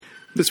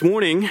This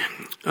morning,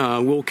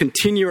 we'll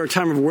continue our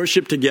time of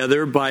worship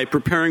together by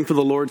preparing for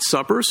the Lord's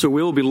Supper. So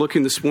we'll be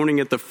looking this morning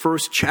at the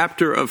first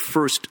chapter of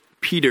 1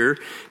 Peter.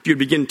 If you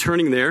begin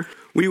turning there,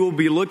 we will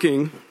be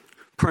looking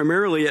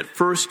primarily at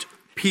 1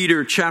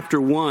 Peter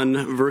chapter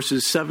 1,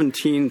 verses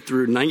 17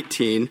 through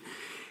 19.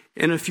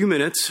 In a few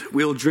minutes,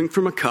 we'll drink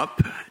from a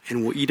cup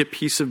and we'll eat a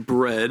piece of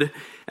bread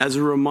as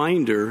a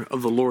reminder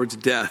of the Lord's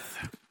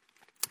death.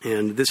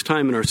 And this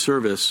time in our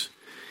service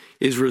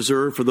is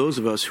reserved for those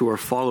of us who are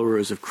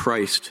followers of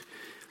Christ.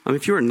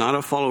 If you are not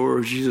a follower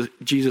of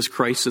Jesus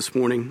Christ this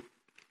morning,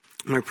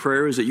 my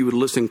prayer is that you would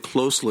listen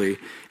closely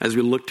as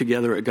we look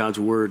together at God's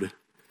Word.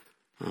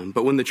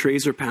 But when the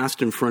trays are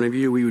passed in front of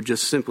you, we would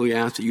just simply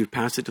ask that you would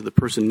pass it to the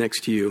person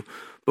next to you.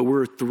 But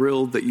we're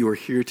thrilled that you are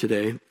here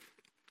today.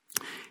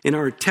 In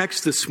our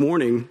text this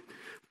morning,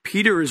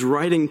 Peter is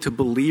writing to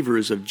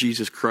believers of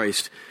Jesus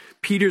Christ.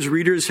 Peter's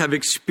readers have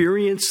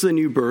experienced the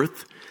new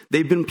birth.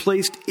 They've been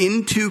placed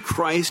into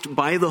Christ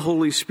by the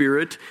Holy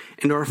Spirit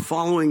and are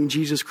following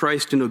Jesus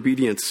Christ in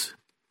obedience.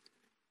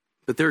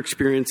 But they're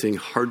experiencing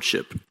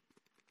hardship.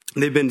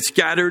 They've been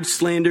scattered,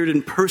 slandered,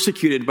 and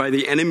persecuted by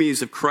the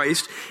enemies of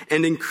Christ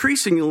and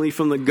increasingly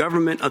from the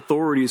government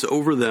authorities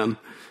over them.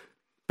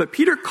 But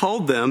Peter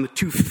called them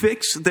to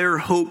fix their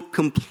hope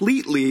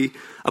completely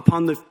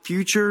upon the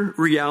future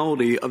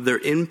reality of their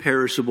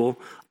imperishable,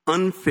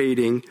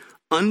 unfading,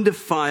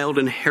 undefiled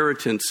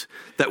inheritance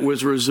that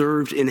was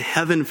reserved in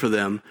heaven for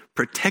them,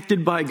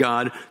 protected by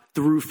God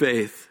through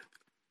faith.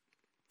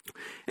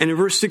 And in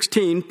verse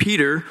 16,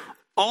 Peter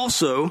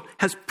also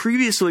has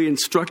previously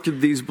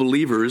instructed these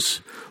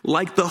believers,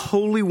 like the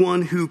Holy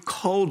One who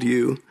called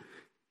you,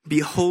 be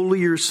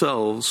holy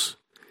yourselves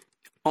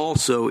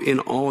also in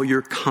all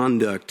your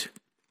conduct.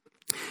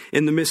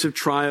 In the midst of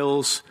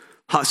trials,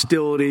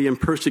 hostility, and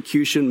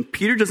persecution,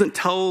 Peter doesn't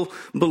tell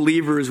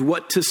believers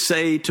what to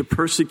say to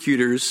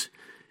persecutors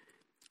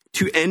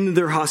to end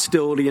their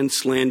hostility and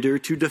slander,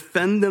 to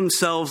defend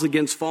themselves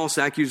against false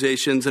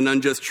accusations and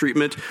unjust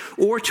treatment,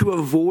 or to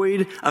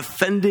avoid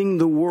offending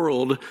the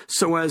world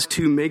so as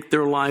to make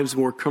their lives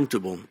more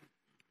comfortable.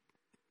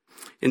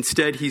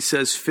 Instead, he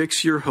says,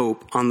 fix your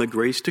hope on the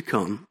grace to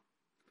come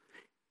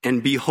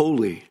and be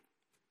holy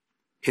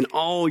in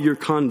all your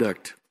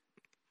conduct.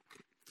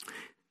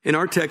 In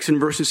our text in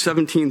verses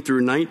 17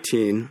 through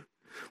 19,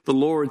 the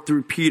Lord,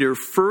 through Peter,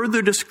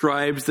 further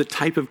describes the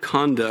type of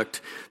conduct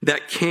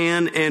that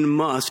can and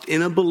must,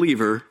 in a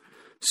believer,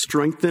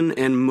 strengthen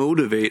and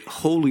motivate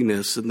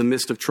holiness in the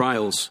midst of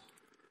trials.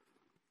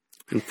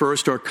 And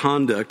first, our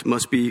conduct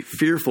must be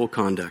fearful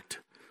conduct.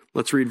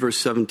 Let's read verse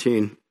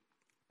 17.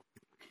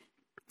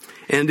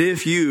 And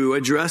if you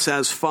address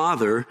as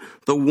Father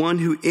the one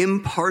who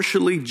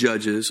impartially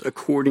judges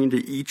according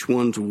to each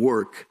one's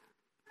work,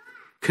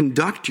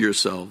 conduct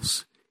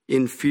yourselves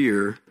in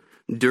fear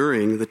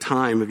during the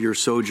time of your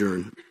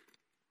sojourn.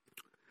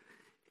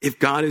 If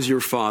God is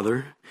your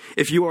Father,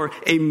 if you are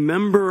a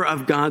member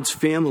of God's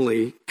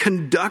family,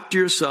 conduct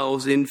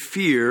yourselves in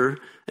fear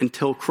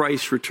until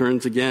Christ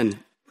returns again.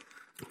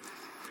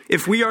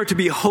 If we are to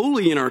be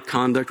holy in our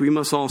conduct, we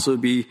must also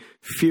be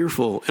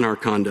fearful in our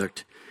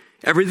conduct.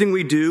 Everything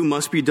we do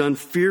must be done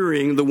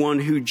fearing the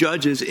one who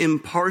judges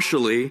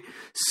impartially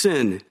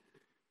sin,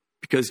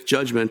 because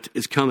judgment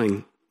is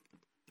coming.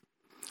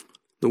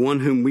 The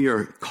one whom we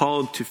are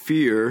called to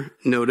fear,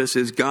 notice,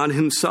 is God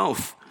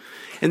himself.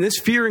 And this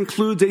fear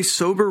includes a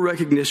sober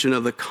recognition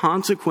of the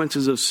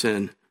consequences of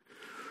sin,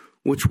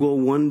 which will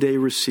one day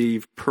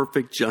receive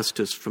perfect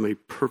justice from a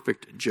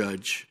perfect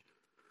judge.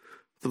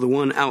 For the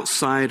one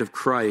outside of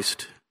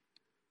Christ,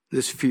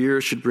 this fear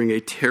should bring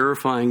a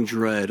terrifying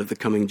dread of the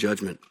coming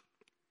judgment.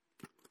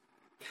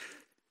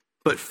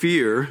 But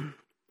fear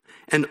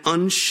and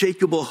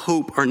unshakable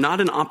hope are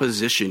not in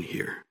opposition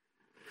here.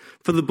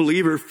 For the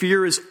believer,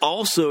 fear is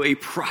also a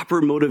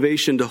proper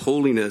motivation to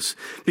holiness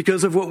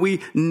because of what we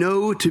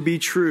know to be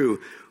true.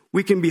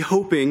 We can be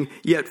hoping,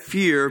 yet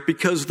fear,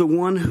 because the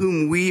one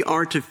whom we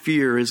are to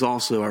fear is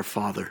also our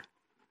Father.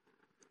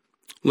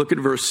 Look at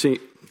verse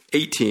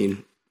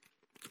 18.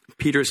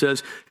 Peter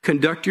says,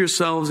 conduct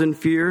yourselves in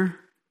fear,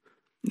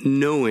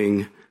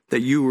 knowing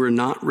that you were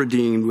not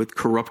redeemed with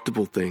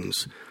corruptible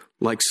things,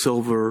 like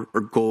silver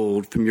or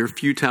gold, from your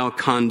futile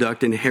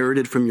conduct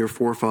inherited from your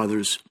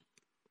forefathers,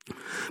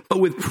 but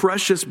with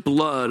precious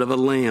blood of a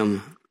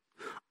lamb,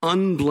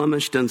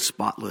 unblemished and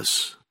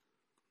spotless,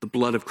 the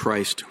blood of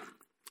Christ.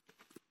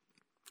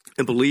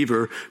 A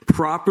believer,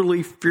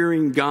 properly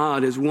fearing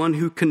God, is one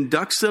who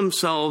conducts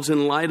themselves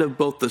in light of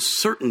both the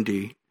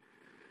certainty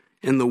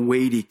and the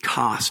weighty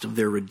cost of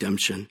their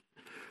redemption.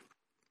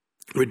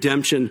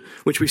 Redemption,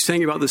 which we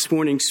sang about this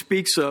morning,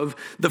 speaks of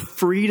the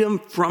freedom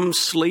from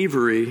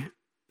slavery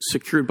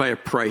secured by a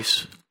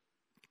price.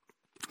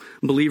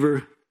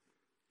 Believer,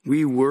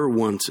 we were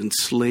once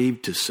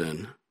enslaved to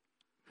sin.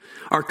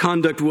 Our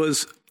conduct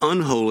was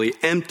unholy,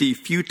 empty,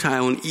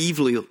 futile, and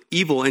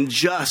evil, and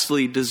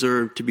justly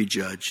deserved to be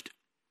judged.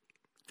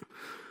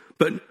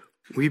 But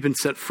we've been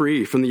set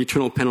free from the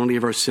eternal penalty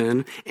of our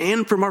sin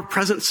and from our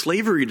present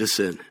slavery to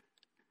sin.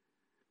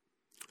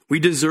 We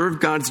deserve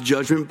God's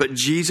judgment, but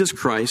Jesus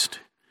Christ,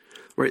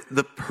 right,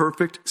 the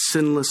perfect,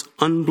 sinless,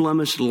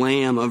 unblemished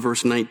Lamb of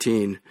verse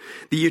 19,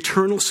 the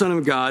eternal Son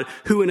of God,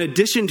 who in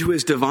addition to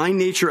his divine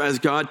nature as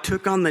God,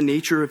 took on the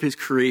nature of his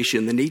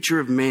creation, the nature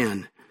of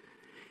man,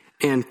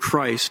 and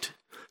Christ,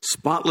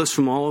 spotless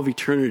from all of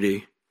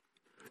eternity,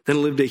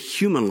 then lived a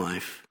human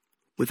life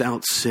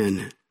without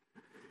sin.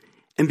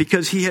 And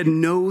because he had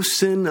no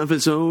sin of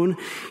his own,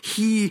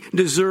 he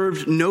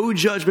deserved no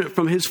judgment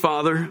from his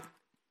Father,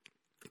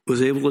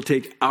 was able to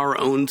take our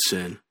own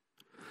sin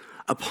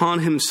upon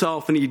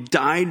himself, and he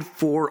died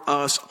for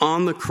us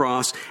on the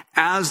cross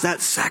as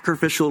that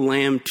sacrificial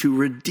lamb to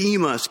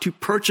redeem us, to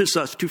purchase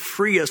us, to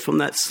free us from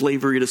that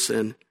slavery to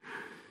sin.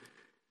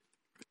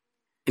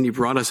 And he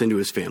brought us into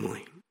his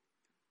family.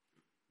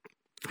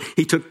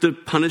 He took the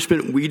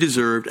punishment we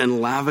deserved and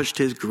lavished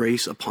his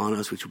grace upon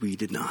us, which we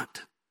did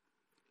not.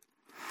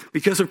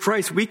 Because of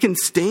Christ, we can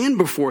stand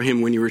before him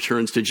when he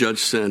returns to judge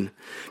sin,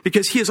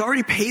 because he has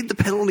already paid the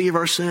penalty of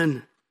our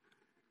sin.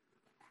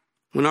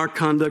 When our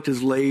conduct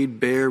is laid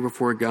bare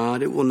before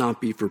God, it will not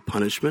be for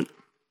punishment,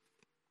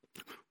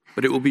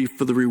 but it will be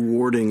for the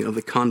rewarding of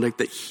the conduct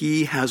that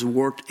he has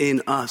worked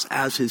in us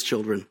as his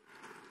children.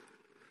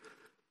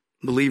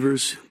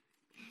 Believers,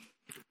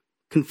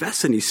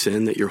 confess any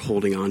sin that you're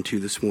holding on to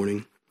this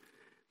morning.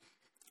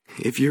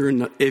 If you're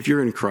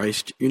in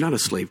Christ, you're not a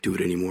slave to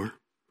it anymore.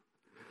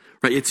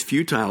 Right? It's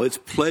futile. Its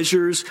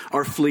pleasures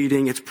are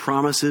fleeting. Its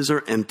promises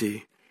are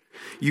empty.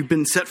 You've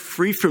been set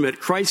free from it.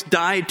 Christ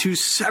died to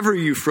sever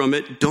you from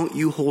it. Don't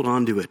you hold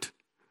on to it.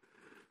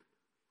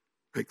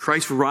 Right?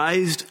 Christ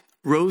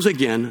rose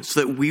again so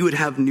that we would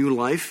have new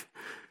life.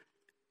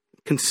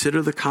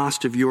 Consider the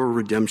cost of your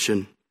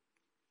redemption.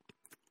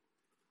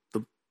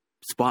 The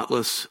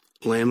spotless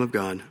Lamb of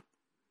God.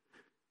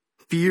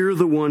 Fear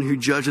the one who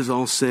judges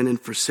all sin and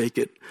forsake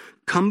it.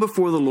 Come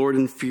before the Lord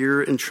in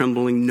fear and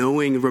trembling,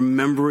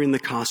 remembering the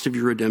cost of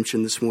your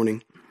redemption this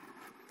morning.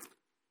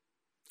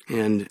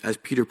 And as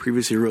Peter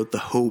previously wrote, the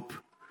hope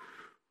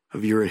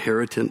of your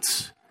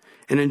inheritance.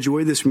 And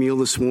enjoy this meal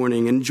this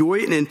morning. Enjoy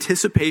it in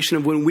anticipation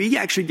of when we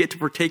actually get to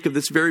partake of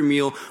this very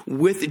meal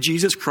with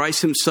Jesus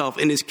Christ himself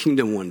in his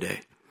kingdom one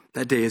day.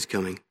 That day is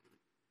coming.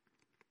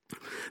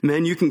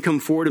 Men, you can come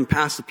forward and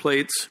pass the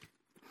plates.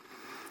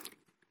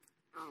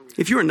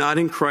 If you are not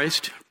in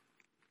Christ,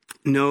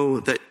 know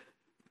that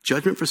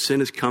judgment for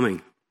sin is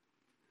coming.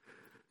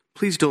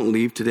 Please don't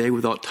leave today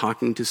without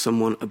talking to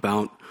someone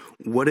about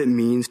what it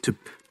means to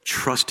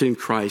trust in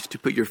Christ, to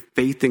put your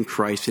faith in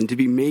Christ, and to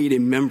be made a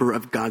member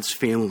of God's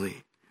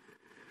family.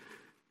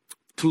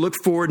 To look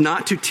forward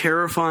not to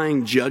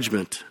terrifying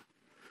judgment,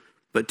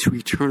 but to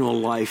eternal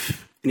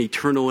life and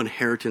eternal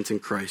inheritance in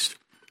Christ.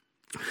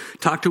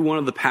 Talk to one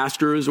of the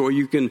pastors, or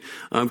you can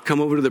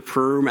come over to the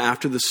prayer room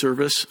after the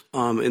service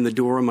in the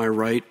door on my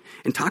right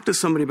and talk to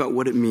somebody about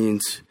what it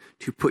means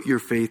to put your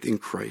faith in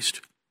Christ.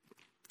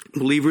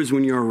 Believers,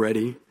 when you are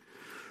ready,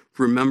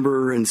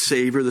 remember and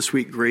savor the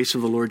sweet grace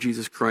of the Lord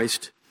Jesus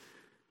Christ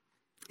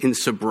in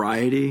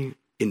sobriety,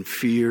 in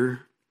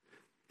fear,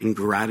 in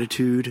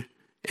gratitude,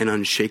 and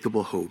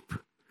unshakable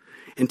hope.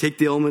 And take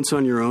the elements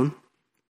on your own.